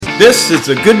This is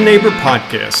the Good Neighbor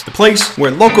Podcast, the place where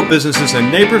local businesses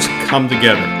and neighbors come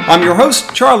together. I'm your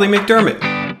host, Charlie McDermott.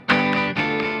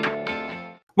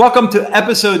 Welcome to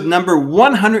episode number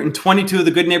 122 of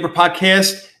the Good Neighbor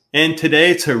Podcast. And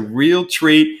today it's a real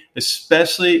treat,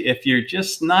 especially if you're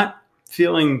just not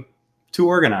feeling too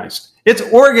organized. It's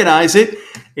Organize It,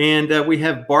 and we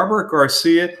have Barbara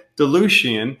Garcia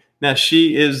DeLucian. Now,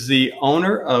 she is the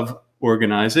owner of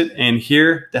Organize It, and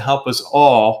here to help us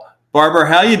all. Barbara,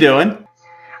 how you doing?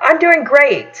 I'm doing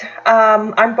great.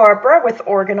 I'm Barbara with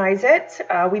Organize It.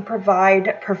 We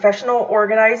provide professional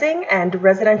organizing and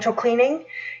residential cleaning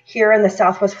here in the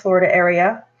Southwest Florida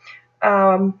area.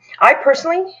 I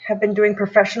personally have been doing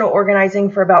professional organizing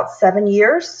for about 7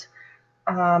 years,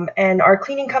 and our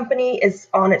cleaning company is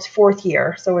on its 4th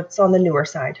year, so it's on the newer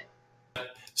side.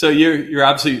 So you're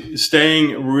obviously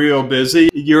staying real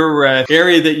busy. Your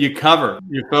area that you cover,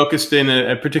 you're focused in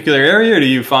a particular area, or do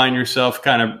you find yourself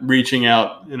kind of reaching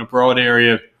out in a broad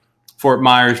area, Fort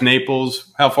Myers,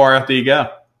 Naples? How far out do you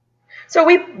go? So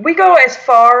we go as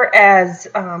far as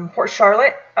Port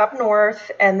Charlotte up north,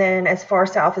 and then as far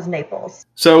south as Naples.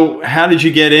 So how did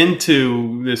you get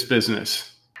into this business?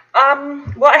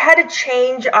 Well, I had to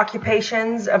change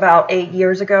occupations about 8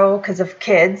 years ago because of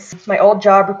kids. My old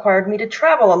job required me to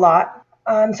travel a lot.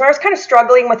 So I was kind of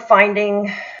struggling with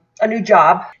finding a new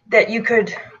job that you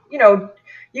could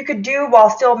do while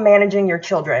still managing your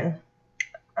children.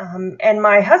 And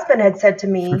my husband had said to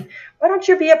me, why don't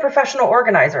you be a professional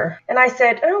organizer? And I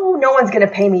said, oh, no one's going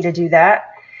to pay me to do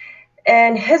that.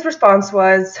 And his response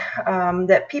was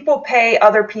that people pay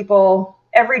other people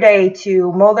every day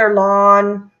to mow their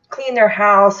lawn, clean their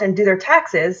house, and do their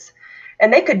taxes.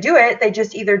 And they could do it. They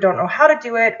just either don't know how to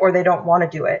do it or they don't want to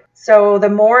do it. So the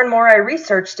more and more I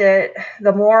researched it,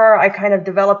 the more I kind of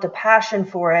developed a passion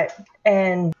for it.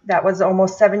 And that was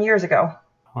almost 7 years ago.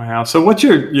 Wow. So what's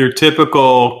your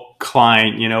typical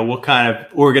client? What kind of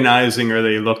organizing are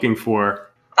they looking for?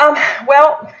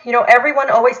 Well, everyone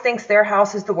always thinks their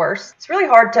house is the worst. It's really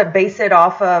hard to base it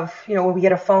off of, when we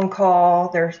get a phone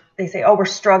call, they say, oh, we're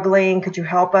struggling. Could you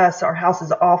help us? Our house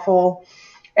is awful.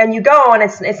 And you go and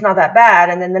it's not that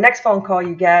bad. And then the next phone call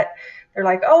you get, they're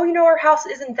like, oh, our house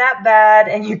isn't that bad.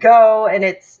 And you go and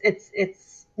it's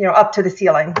up to the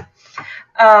ceiling.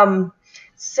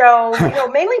 So,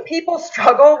 mainly people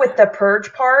struggle with the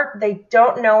purge part. They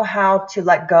don't know how to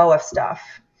let go of stuff.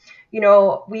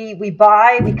 We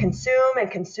buy, we consume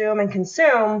and consume and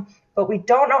consume, but we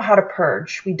don't know how to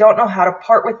purge. We don't know how to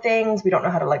part with things. We don't know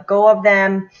how to let go of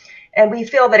them. And we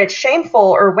feel that it's shameful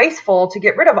or wasteful to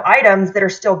get rid of items that are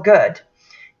still good.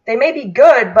 They may be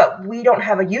good, but we don't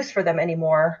have a use for them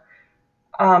anymore.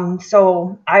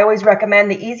 So I always recommend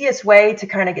the easiest way to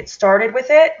kind of get started with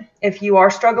it, if you are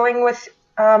struggling with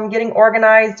getting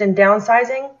organized and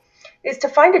downsizing, is to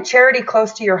find a charity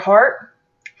close to your heart.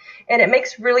 And it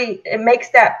makes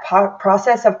that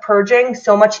process of purging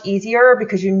so much easier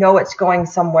because it's going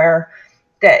somewhere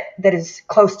that is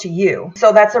close to you.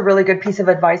 So that's a really good piece of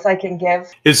advice I can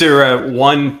give. Is there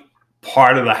one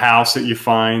part of the house that you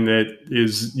find that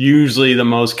is usually the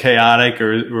most chaotic,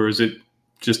 or is it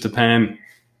just depend?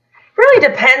 Really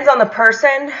depends on the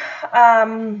person.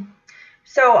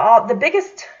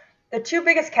 The two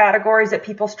biggest categories that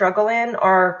people struggle in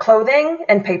are clothing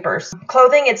and papers.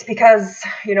 Clothing, it's because,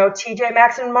 TJ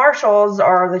Maxx and Marshalls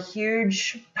are the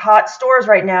huge hot stores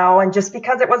right now. And just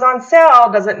because it was on sale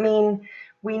doesn't mean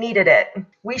we needed it.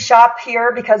 We shop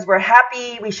here because we're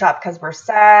happy. We shop because we're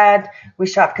sad. We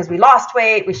shop because we lost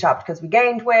weight. We shop because we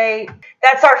gained weight.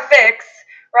 That's our fix,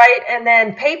 right? And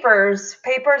then papers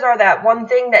are that one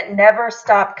thing that never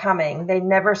stop coming. They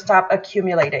never stop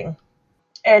accumulating.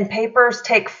 And papers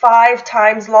take 5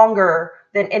 times longer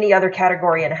than any other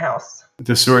category in a house.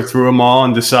 To sort through them all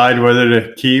and decide whether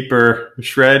to keep or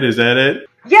shred, is that it?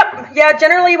 Yep. Yeah,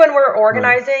 generally when we're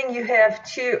organizing, you have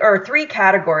 2 or 3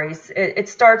 categories. It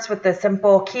starts with the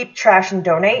simple keep, trash, and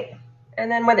donate. And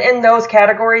then within those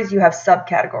categories, you have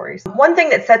subcategories. One thing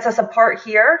that sets us apart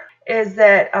here is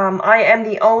that I am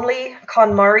the only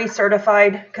KonMari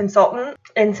certified consultant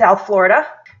in South Florida.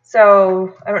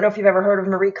 So I don't know if you've ever heard of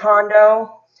Marie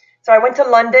Kondo. So I went to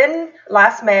London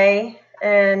last May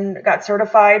and got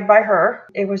certified by her.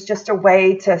 It was just a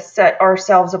way to set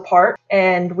ourselves apart.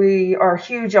 And we are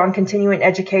huge on continuing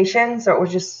education. So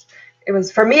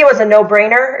for me, it was a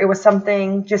no-brainer. It was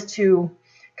something just to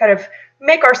kind of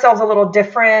make ourselves a little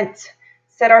different,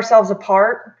 set ourselves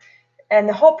apart. And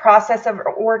the whole process of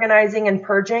organizing and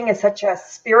purging is such a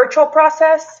spiritual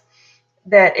process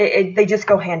that they just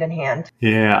go hand in hand.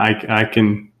 Yeah, I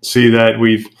can see that.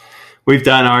 We've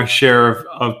done our share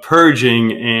of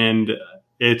purging, and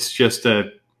it's just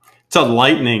it's a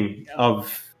lightening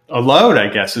of a load, I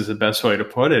guess is the best way to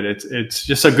put it. It's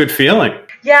just a good feeling.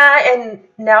 Yeah, and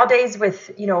nowadays with,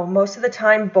 most of the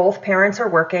time both parents are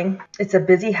working. It's a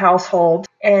busy household,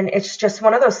 and it's just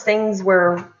one of those things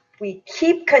where we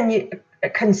keep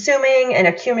consuming and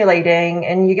accumulating,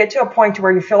 and you get to a point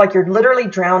where you feel like you're literally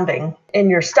drowning in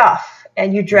your stuff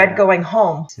and you dread going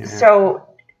home. Yeah. So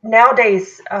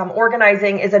nowadays,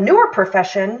 organizing is a newer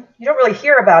profession. You don't really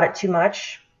hear about it too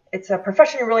much. It's a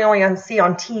profession you really only see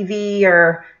on TV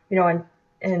or, on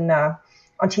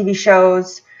TV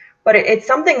shows. But it's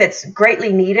something that's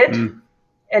greatly needed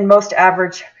in most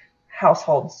average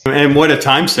households. And what a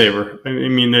time saver. I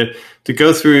mean, to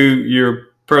go through your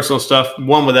personal stuff,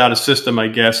 one, without a system, I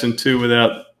guess, and two,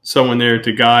 without someone there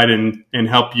to guide and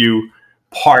help you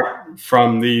part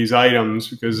from these items,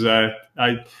 because I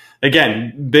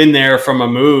again, been there from a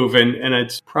move, and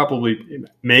it's probably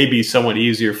maybe somewhat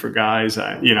easier for guys,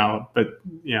 but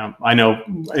I know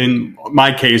in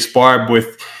my case, Barb,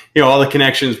 with, all the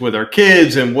connections with our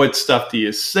kids and what stuff do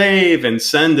you save and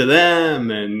send to them,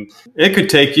 and it could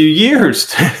take you years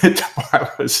to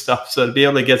part with stuff. So to be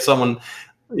able to get someone,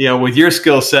 with your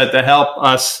skill set to help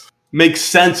us make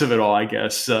sense of it all, I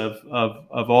guess, of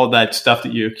all that stuff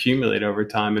that you accumulate over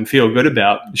time, and feel good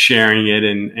about sharing it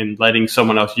and letting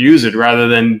someone else use it rather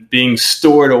than being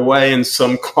stored away in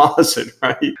some closet,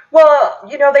 right? Well,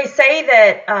 they say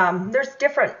that there's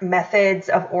different methods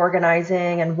of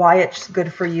organizing and why it's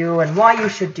good for you and why you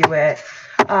should do it.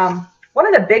 One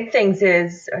of the big things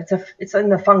is it's in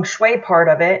the feng shui part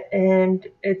of it, and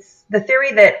it's the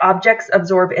theory that objects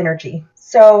absorb energy.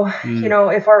 So,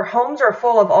 if our homes are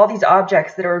full of all these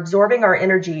objects that are absorbing our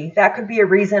energy, that could be a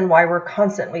reason why we're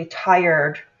constantly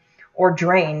tired or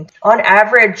drained. On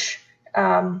average,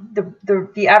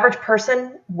 the average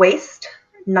person wastes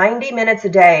 90 minutes a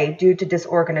day due to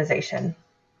disorganization.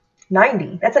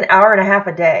 90. That's an hour and a half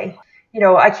a day.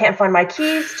 I can't find my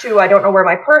keys, to I don't know where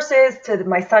my purse is, to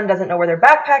my son doesn't know where their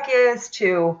backpack is,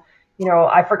 to,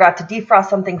 I forgot to defrost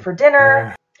something for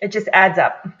dinner. It just adds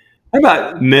up. How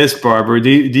about myths, Barbara? Do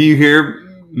you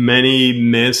hear many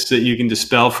myths that you can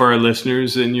dispel for our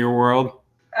listeners in your world?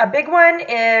 A big one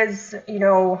is,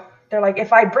 they're like,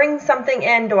 if I bring something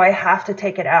in, do I have to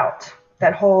take it out?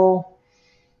 That whole,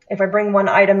 if I bring one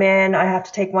item in, I have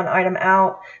to take one item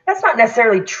out. That's not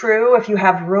necessarily true if you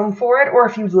have room for it or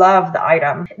if you love the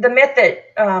item. The myth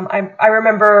that I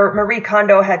remember Marie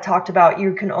Kondo had talked about,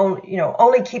 you can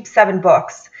only keep 7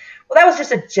 books. Well, that was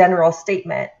just a general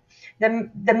statement.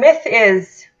 The myth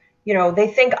is, they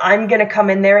think I'm going to come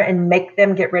in there and make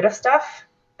them get rid of stuff.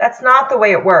 That's not the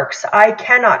way it works. I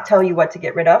cannot tell you what to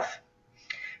get rid of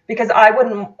because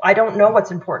I don't know what's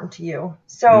important to you.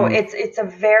 So it's a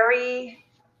very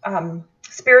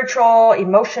spiritual,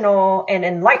 emotional, and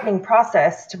enlightening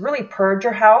process to really purge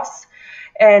your house.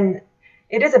 And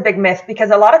it is a big myth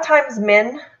because a lot of times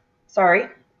men,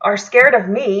 are scared of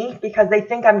me because they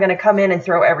think I'm going to come in and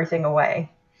throw everything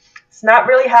away. It's not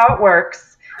really how it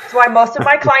works. That's why most of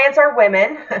my clients are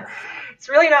women. It's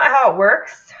really not how it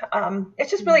works.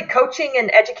 It's just really coaching and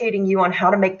educating you on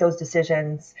how to make those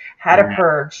decisions, how to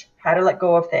purge, how to let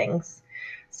go of things.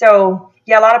 So,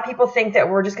 a lot of people think that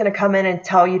we're just going to come in and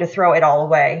tell you to throw it all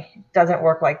away. It doesn't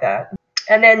work like that.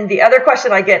 And then the other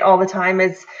question I get all the time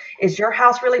is your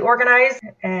house really organized?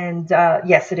 And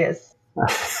yes, it is.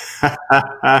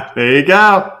 There you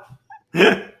go.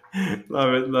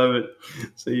 Love it.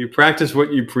 So you practice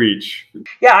what you preach.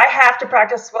 Yeah, I have to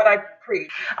practice what I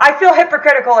preach. I feel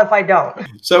hypocritical if I don't.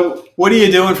 So what are you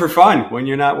doing for fun when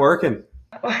you're not working?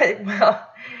 Well,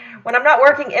 when I'm not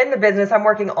working in the business, I'm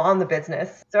working on the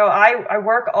business. So I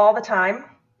work all the time.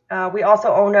 We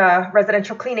also own a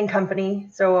residential cleaning company.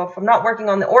 So if I'm not working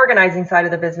on the organizing side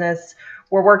of the business,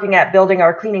 we're working at building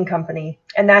our cleaning company.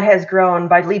 And that has grown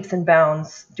by leaps and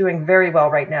bounds, doing very well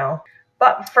right now.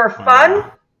 But for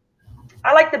fun,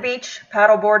 I like the beach,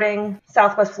 paddleboarding,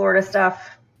 Southwest Florida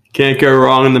stuff. Can't go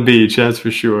wrong on the beach, that's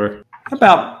for sure. How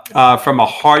about from a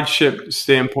hardship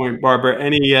standpoint, Barbara,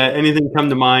 anything come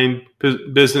to mind,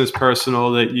 business,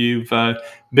 personal, that you've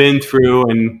been through,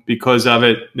 and because of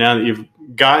it, now that you've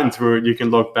gotten through it, you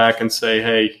can look back and say,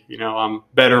 hey, I'm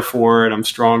better for it, I'm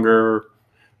stronger.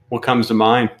 What comes to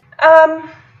mind?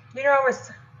 I was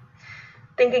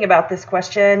thinking about this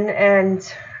question,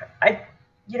 and I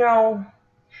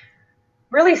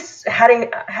really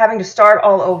having to start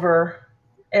all over,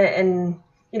 and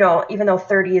even though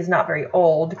 30 is not very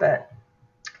old, but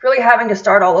really having to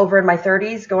start all over in my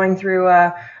 30s, going through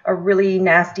a really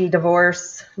nasty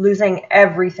divorce, losing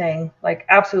everything, like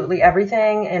absolutely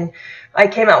everything, and I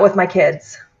came out with my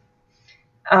kids.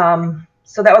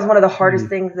 So that was one of the hardest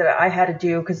things that I had to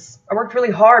do, because I worked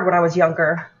really hard when I was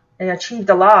younger and achieved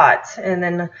a lot. And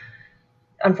then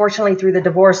unfortunately through the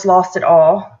divorce, lost it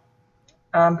all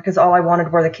because all I wanted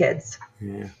were the kids.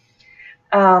 Yeah.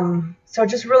 So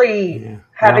just really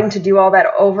having to do all that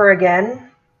over again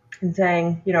and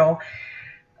saying, not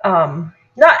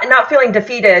feeling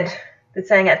defeated, but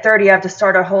saying at 30, I have to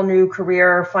start a whole new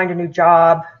career, find a new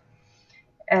job.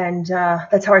 And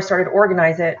that's how I started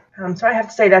Organize It. So I have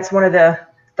to say that's one of the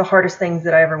hardest things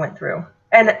that I ever went through.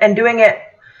 And doing it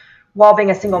while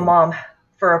being a single mom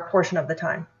for a portion of the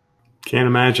time. Can't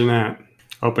imagine that.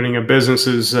 Opening a business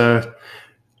is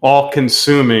all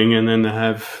consuming, and then to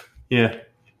have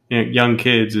young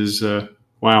kids is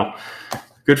wow.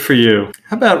 Good for you.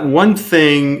 How about one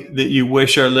thing that you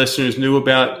wish our listeners knew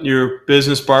about your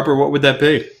business, Barbara? What would that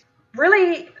be?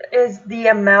 Really is the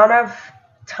amount of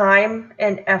time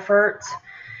and effort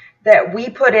that we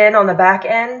put in on the back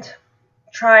end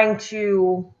trying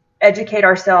to educate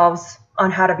ourselves on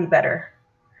how to be better.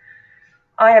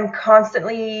 I am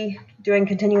constantly doing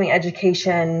continuing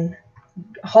education,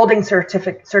 holding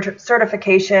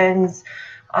certifications.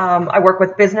 I work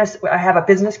with business. I have a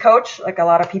business coach. Like, a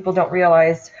lot of people don't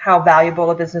realize how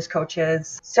valuable a business coach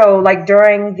is. So like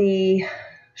during the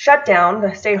shutdown,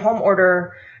 the stay-at-home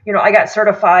order, I got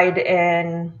certified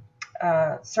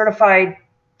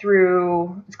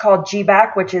through, it's called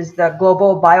GBAC, which is the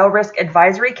Global Biorisk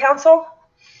Advisory Council,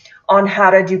 on how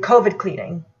to do COVID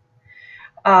cleaning.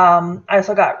 I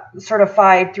also got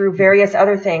certified through various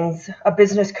other things, a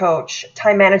business coach,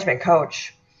 time management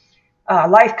coach,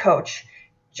 life coach,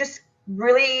 just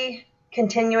really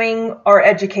continuing our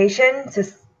education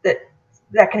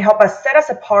that can help us set us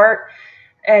apart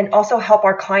and also help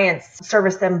our clients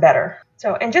service them better.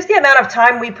 So, and just the amount of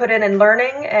time we put in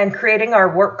learning and creating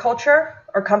our work culture,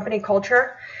 our company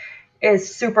culture,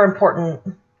 is super important,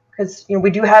 because we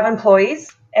do have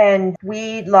employees, and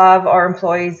we love our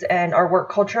employees and our work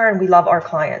culture, and we love our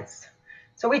clients.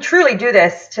 So we truly do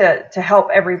this to help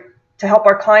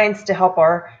our clients, to help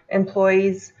our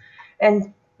employees,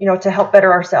 and to help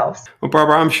better ourselves. Well,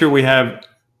 Barbara, I'm sure we have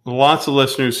lots of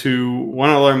listeners who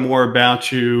want to learn more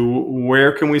about you.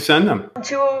 Where can we send them?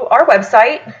 To our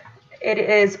website. It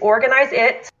is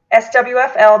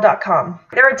organizeitswfl.com.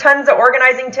 There are tons of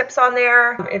organizing tips on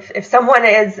there. If someone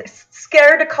is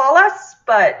scared to call us,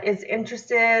 but is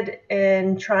interested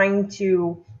in trying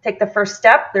to take the first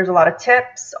step, there's a lot of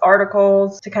tips,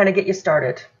 articles to kind of get you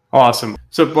started. Awesome.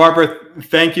 So Barbara,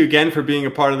 thank you again for being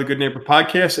a part of the Good Neighbor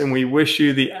Podcast, and we wish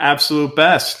you the absolute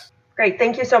best. Great.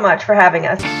 Thank you so much for having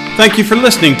us. Thank you for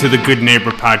listening to the Good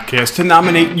Neighbor Podcast. To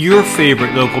nominate your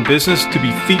favorite local business to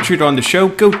be featured on the show,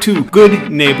 go to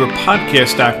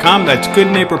goodneighborpodcast.com. That's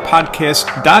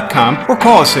goodneighborpodcast.com, or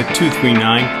call us at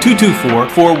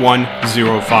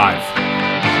 239-224-4105.